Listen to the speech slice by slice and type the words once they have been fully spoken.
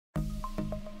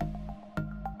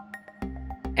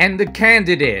And the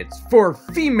candidates for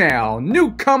Female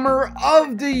Newcomer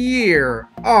of the Year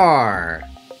are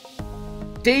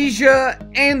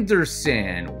Dayjah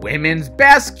Anderson, Women's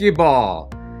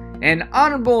Basketball. An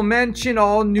honorable mention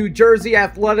all New Jersey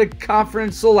Athletic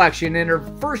Conference selection in her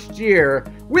first year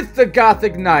with the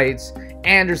Gothic Knights.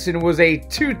 Anderson was a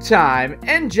two-time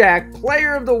NJAC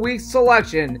Player of the Week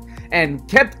selection and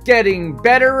kept getting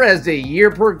better as the year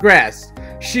progressed.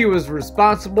 She was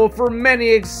responsible for many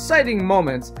exciting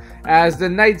moments as the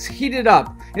Knights heated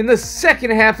up in the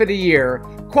second half of the year,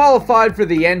 qualified for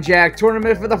the NJAC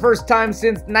tournament for the first time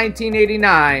since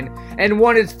 1989, and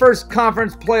won its first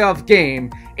conference playoff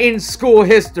game in school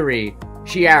history.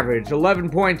 She averaged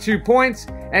 11.2 points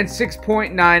and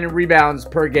 6.9 rebounds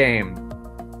per game.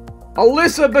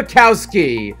 Alissa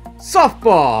Bikowski,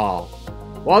 softball.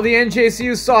 While the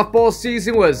NJCU softball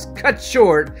season was cut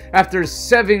short after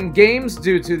 7 games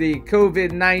due to the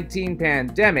COVID-19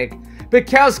 pandemic,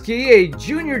 Bikowski, a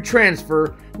junior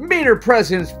transfer, made her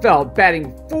presence felt,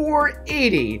 batting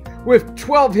 .480 with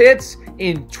 12 hits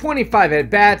in 25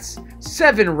 at-bats,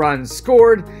 7 runs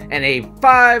scored, and a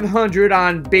 .500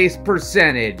 on-base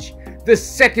percentage. The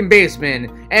second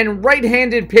baseman and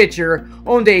right-handed pitcher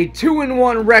owned a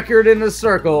 2-1 record in the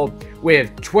circle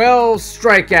with 12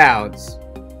 strikeouts.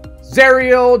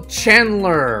 Xarial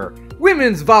Chandler,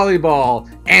 Women's Volleyball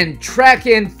and Track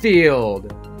and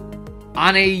Field.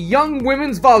 On a young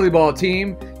women's volleyball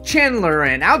team, Chandler,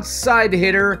 an outside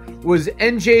hitter, was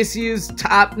NJCU's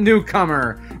top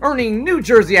newcomer, earning New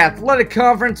Jersey Athletic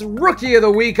Conference Rookie of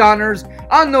the Week honors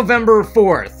on November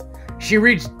 4th. She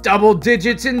reached double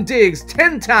digits in digs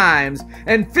 10 times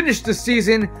and finished the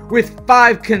season with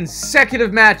 5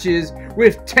 consecutive matches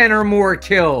with 10 or more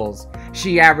kills.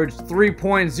 She averaged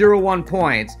 3.01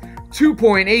 points,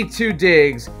 2.82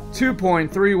 digs,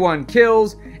 2.31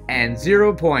 kills, and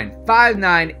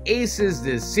 0.59 aces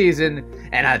this season.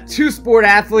 And a two-sport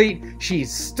athlete, she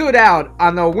stood out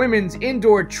on the women's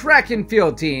indoor track and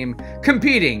field team,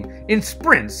 competing in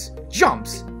sprints,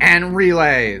 jumps, and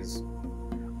relays.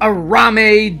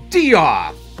 Arame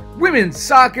Diouf, women's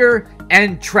soccer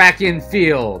and track and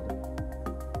field.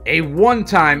 A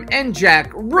one-time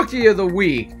NJAC Rookie of the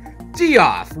Week,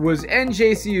 Diouf was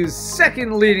NJCU's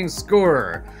second leading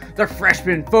scorer. The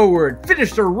freshman forward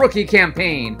finished her rookie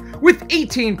campaign with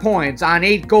 18 points on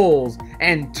 8 goals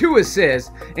and 2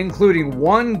 assists, including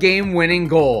 1 game-winning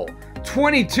goal.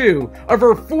 22 of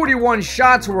her 41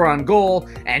 shots were on goal,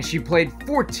 and she played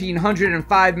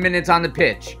 1,405 minutes on the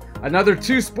pitch. Another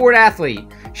two-sport athlete,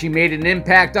 she made an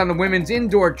impact on the women's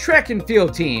indoor track and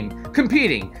field team,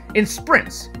 competing in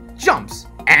sprints, jumps,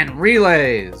 and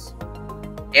relays.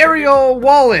 Arielle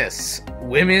Wallace,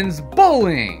 women's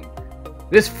bowling.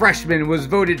 This freshman was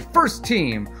voted first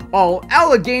team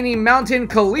All-Allegheny Mountain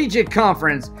Collegiate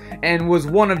Conference and was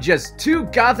one of just 2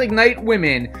 Gothic Knight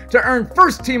women to earn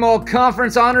first team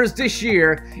All-Conference honors this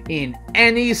year in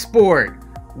any sport.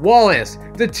 Wallace,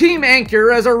 the team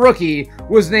anchor as a rookie,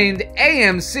 was named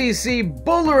AMCC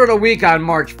Bowler of the Week on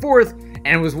March 4th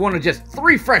and was one of just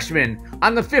 3 freshmen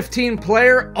on the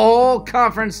 15-player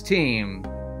All-Conference team.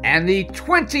 And the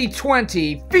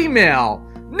 2020 Female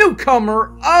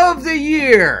Newcomer of the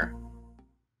Year.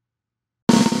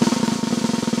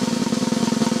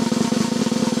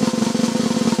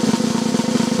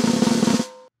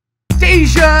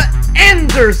 Dayjah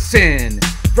Anderson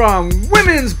from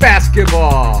Women's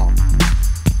Basketball.